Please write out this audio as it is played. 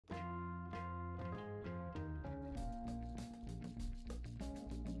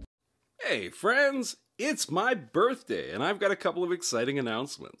Hey friends, it's my birthday and I've got a couple of exciting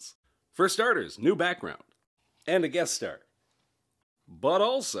announcements. For starters, new background and a guest star. But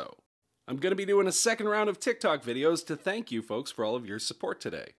also, I'm going to be doing a second round of TikTok videos to thank you folks for all of your support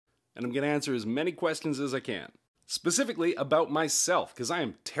today. And I'm going to answer as many questions as I can. Specifically about myself, because I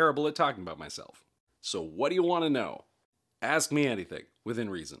am terrible at talking about myself. So what do you want to know? Ask me anything, within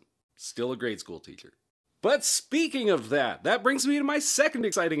reason. Still a grade school teacher. But speaking of that brings me to my second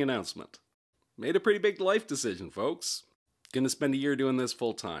exciting announcement. Made a pretty big life decision, folks. Gonna spend a year doing this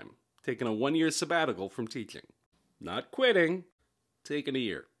full time. Taking a 1-year sabbatical from teaching. Not quitting, taking a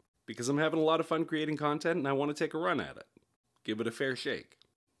year. Because I'm having a lot of fun creating content and I want to take a run at it. Give it a fair shake.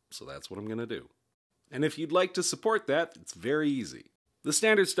 So that's what I'm gonna do. And if you'd like to support that, it's very easy. The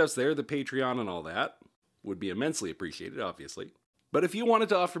standard stuff's there, the Patreon and all that. Would be immensely appreciated, obviously. But if you wanted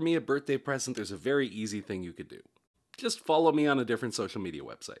to offer me a birthday present, there's a very easy thing you could do. Just follow me on a different social media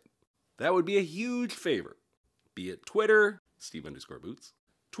website. That would be a huge favor. Be it Twitter, Steve_Boots,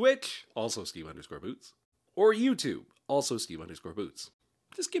 Twitch, also Steve_Boots, or YouTube, also Steve_Boots.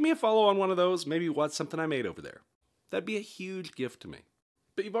 Just give me a follow on one of those, maybe watch something I made over there. That'd be a huge gift to me.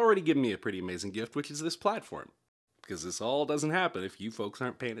 But you've already given me a pretty amazing gift, which is this platform. Because this all doesn't happen if you folks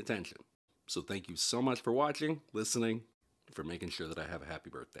aren't paying attention. So thank you so much for watching, listening, for making sure that I have a happy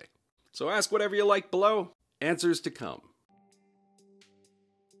birthday. So ask whatever you like below. Answers to come.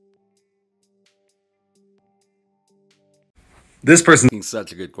 This person's asking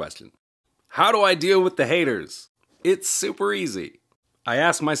such a good question. How do I deal with the haters? It's super easy. I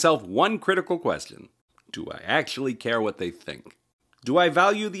ask myself one critical question. Do I actually care what they think? Do I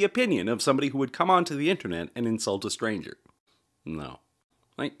value the opinion of somebody who would come onto the internet and insult a stranger? No.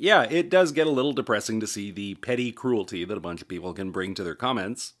 Yeah, it does get a little depressing to see the petty cruelty that a bunch of people can bring to their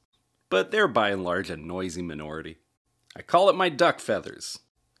comments, but they're by and large a noisy minority. I call it my duck feathers.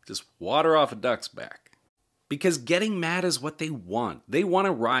 Just water off a duck's back. Because getting mad is what they want. They want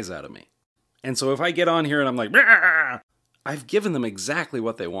a rise out of me. And so if I get on here and I'm like, "Bah!" I've given them exactly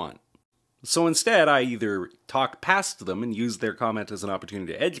what they want. So instead, I either talk past them and use their comment as an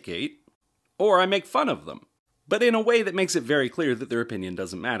opportunity to educate, or I make fun of them. But in a way that makes it very clear that their opinion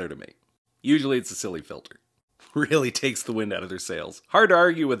doesn't matter to me. Usually it's a silly filter. Really takes the wind out of their sails. Hard to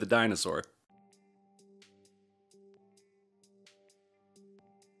argue with a dinosaur.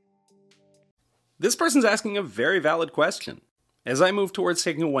 This person's asking a very valid question. As I move towards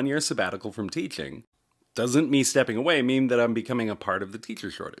taking a 1-year sabbatical from teaching, doesn't me stepping away mean that I'm becoming a part of the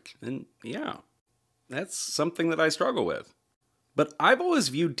teacher shortage? And yeah, that's something that I struggle with. But I've always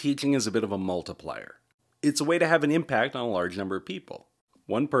viewed teaching as a bit of a multiplier. It's a way to have an impact on a large number of people.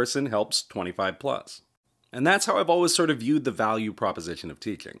 One person helps 25 plus. And that's how I've always sort of viewed the value proposition of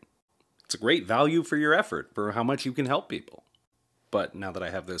teaching. It's a great value for your effort, for how much you can help people. But now that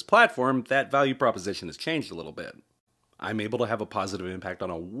I have this platform, that value proposition has changed a little bit. I'm able to have a positive impact on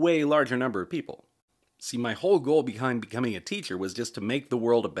a way larger number of people. See, my whole goal behind becoming a teacher was just to make the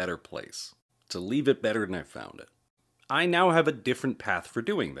world a better place. To leave it better than I found it. I now have a different path for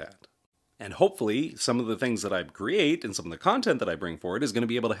doing that. And hopefully, some of the things that I create and some of the content that I bring forward is going to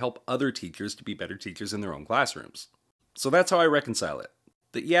be able to help other teachers to be better teachers in their own classrooms. So that's how I reconcile it.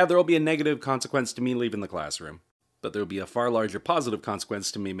 That yeah, there will be a negative consequence to me leaving the classroom, but there will be a far larger positive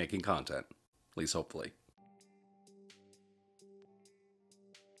consequence to me making content. At least hopefully.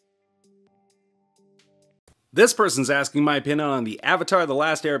 This person's asking my opinion on the Avatar: The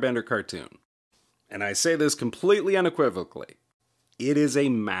Last Airbender cartoon. And I say this completely unequivocally. It is a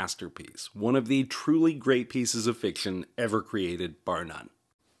masterpiece, one of the truly great pieces of fiction ever created, bar none.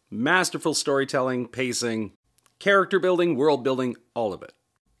 Masterful storytelling, pacing, character building, world building, all of it.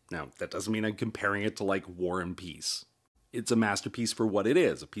 Now, that doesn't mean I'm comparing it to like War and Peace. It's a masterpiece for what it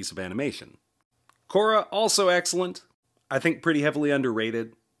is, a piece of animation. Korra, also excellent. I think pretty heavily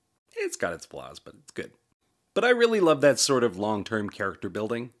underrated. It's got its flaws, but it's good. But I really love that sort of long-term character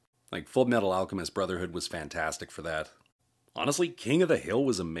building. Like Full Metal Alchemist Brotherhood was fantastic for that. Honestly, King of the Hill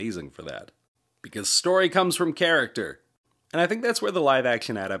was amazing for that. Because story comes from character. And I think that's where the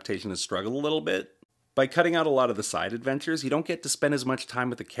live-action adaptation has struggled a little bit. By cutting out a lot of the side adventures, you don't get to spend as much time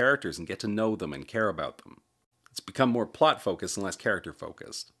with the characters and get to know them and care about them. It's become more plot-focused and less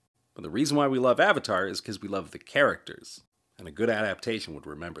character-focused. But the reason why we love Avatar is because we love the characters. And a good adaptation would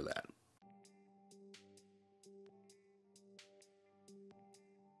remember that.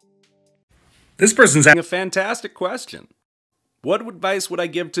 This person's asking a fantastic question. What advice would I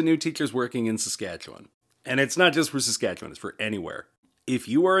give to new teachers working in Saskatchewan? And it's not just for Saskatchewan, it's for anywhere. If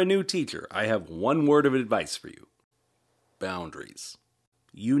you are a new teacher, I have one word of advice for you. Boundaries.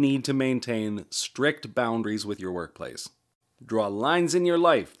 You need to maintain strict boundaries with your workplace. Draw lines in your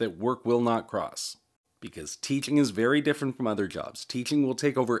life that work will not cross. Because teaching is very different from other jobs. Teaching will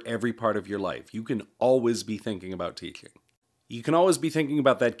take over every part of your life. You can always be thinking about teaching. You can always be thinking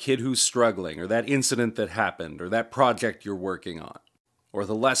about that kid who's struggling, or that incident that happened, or that project you're working on, or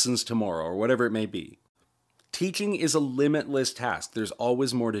the lessons tomorrow, or whatever it may be. Teaching is a limitless task. There's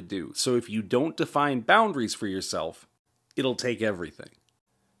always more to do. So if you don't define boundaries for yourself, it'll take everything.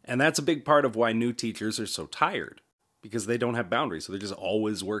 And that's a big part of why new teachers are so tired, because they don't have boundaries, so they're just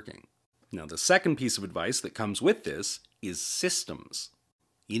always working. Now, the second piece of advice that comes with this is systems.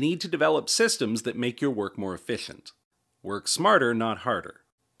 You need to develop systems that make your work more efficient. Work smarter, not harder.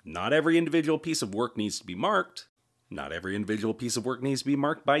 Not every individual piece of work needs to be marked. Not every individual piece of work needs to be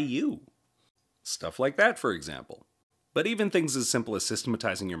marked by you. Stuff like that, for example. But even things as simple as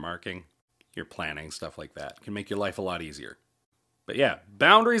systematizing your marking, your planning, stuff like that, can make your life a lot easier. But yeah,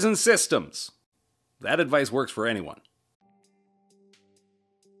 boundaries and systems. That advice works for anyone.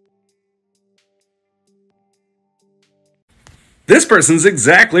 This person's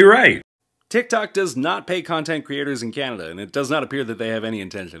exactly right. TikTok does not pay content creators in Canada, and it does not appear that they have any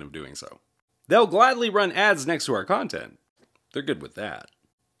intention of doing so. They'll gladly run ads next to our content. They're good with that.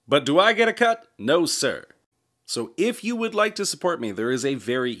 But do I get a cut? No, sir. So if you would like to support me, there is a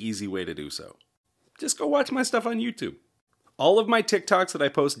very easy way to do so. Just go watch my stuff on YouTube. All of my TikToks that I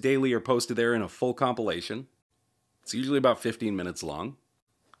post daily are posted there in a full compilation. It's usually about 15 minutes long.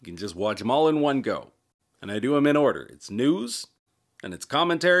 You can just watch them all in one go. And I do them in order. It's news, and it's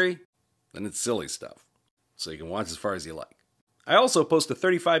commentary, and it's silly stuff. So you can watch as far as you like. I also post a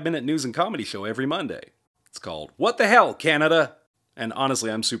 35-minute news and comedy show every Monday. It's called What the Hell, Canada? And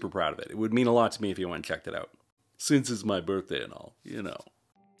honestly, I'm super proud of it. It would mean a lot to me if you went and checked it out. Since it's my birthday and all, you know.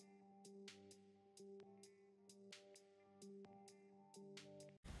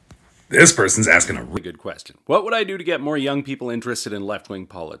 This person's asking a really good question. What would I do to get more young people interested in left-wing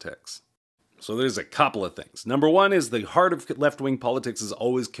politics? So there's a couple of things. Number one is the heart of left-wing politics is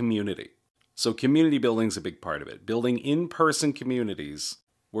always community. So community building is a big part of it. Building in-person communities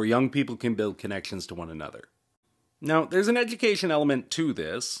where young people can build connections to one another. Now, there's an education element to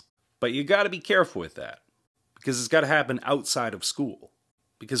this, but you gotta be careful with that. Because it's gotta happen outside of school.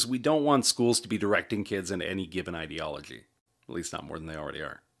 Because we don't want schools to be directing kids into any given ideology. At least not more than they already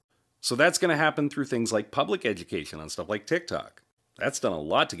are. So that's gonna happen through things like public education on stuff like TikTok. That's done a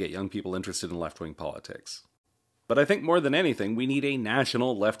lot to get young people interested in left-wing politics. But I think more than anything, we need a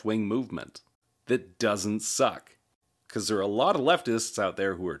national left-wing movement that doesn't suck. Because there are a lot of leftists out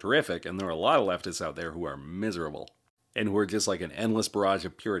there who are terrific, and there are a lot of leftists out there who are miserable, and who are just like an endless barrage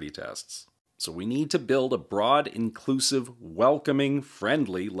of purity tests. So we need to build a broad, inclusive, welcoming,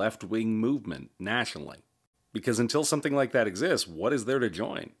 friendly left-wing movement nationally. Because until something like that exists, what is there to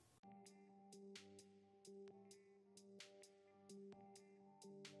join?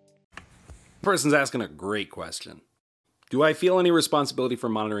 The person's asking a great question. Do I feel any responsibility for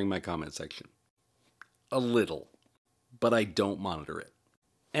monitoring my comment section? A little. But I don't monitor it.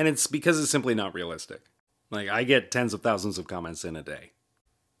 And it's because it's simply not realistic. Like, I get tens of thousands of comments in a day.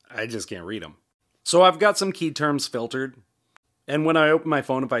 I just can't read them. So I've got some key terms filtered. And when I open my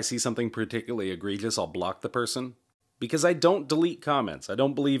phone, if I see something particularly egregious, I'll block the person. Because I don't delete comments. I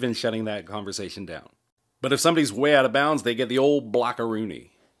don't believe in shutting that conversation down. But if somebody's way out of bounds, they get the old blockaroony.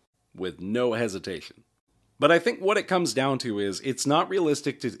 With no hesitation. But I think what it comes down to is it's not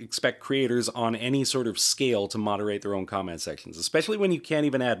realistic to expect creators on any sort of scale to moderate their own comment sections, especially when you can't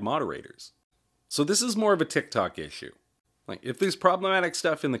even add moderators. So this is more of a TikTok issue. Like, if there's problematic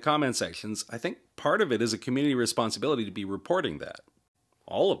stuff in the comment sections, I think part of it is a community responsibility to be reporting that.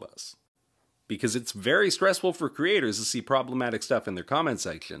 All of us. Because it's very stressful for creators to see problematic stuff in their comment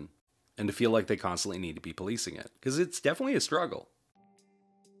section and to feel like they constantly need to be policing it. Because it's definitely a struggle.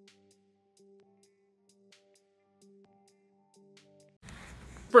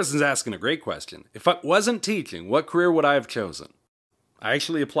 This person's asking a great question. If I wasn't teaching, what career would I have chosen? I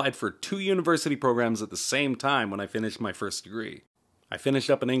actually applied for 2 university programs at the same time when I finished my first degree. I finished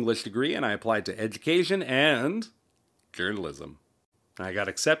up an English degree and I applied to education and journalism. I got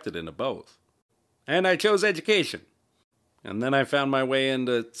accepted into both. And I chose education. And then I found my way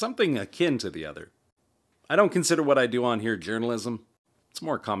into something akin to the other. I don't consider what I do on here journalism. It's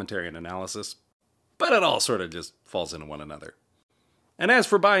more commentary and analysis. But it all sort of just falls into one another. And as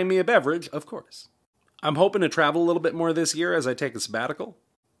for buying me a beverage, of course. I'm hoping to travel a little bit more this year as I take a sabbatical.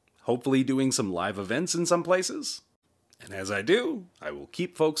 Hopefully doing some live events in some places. And as I do, I will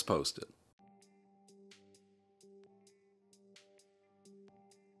keep folks posted.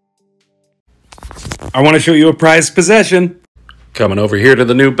 I want to show you a prized possession. Coming over here to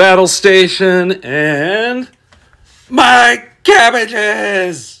the new battle station, and my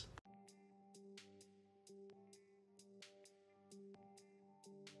Cabbages!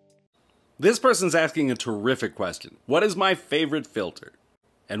 This person's asking a terrific question. What is my favorite filter?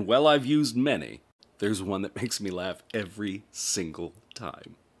 And while I've used many, there's one that makes me laugh every single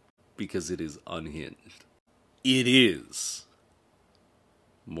time. Because it is unhinged. It is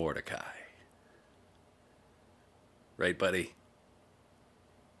Mordecai. Right, buddy?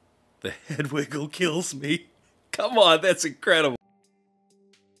 The head wiggle kills me. Come on, that's incredible.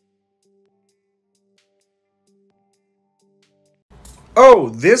 Oh,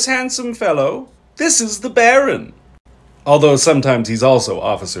 this handsome fellow, this is the Baron. Although sometimes he's also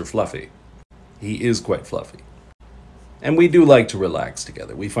Officer Fluffy. He is quite fluffy. And we do like to relax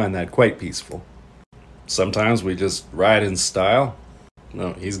together. We find that quite peaceful. Sometimes we just ride in style.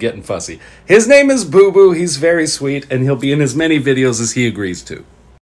 No, he's getting fussy. His name is Boo Boo, he's very sweet, and he'll be in as many videos as he agrees to.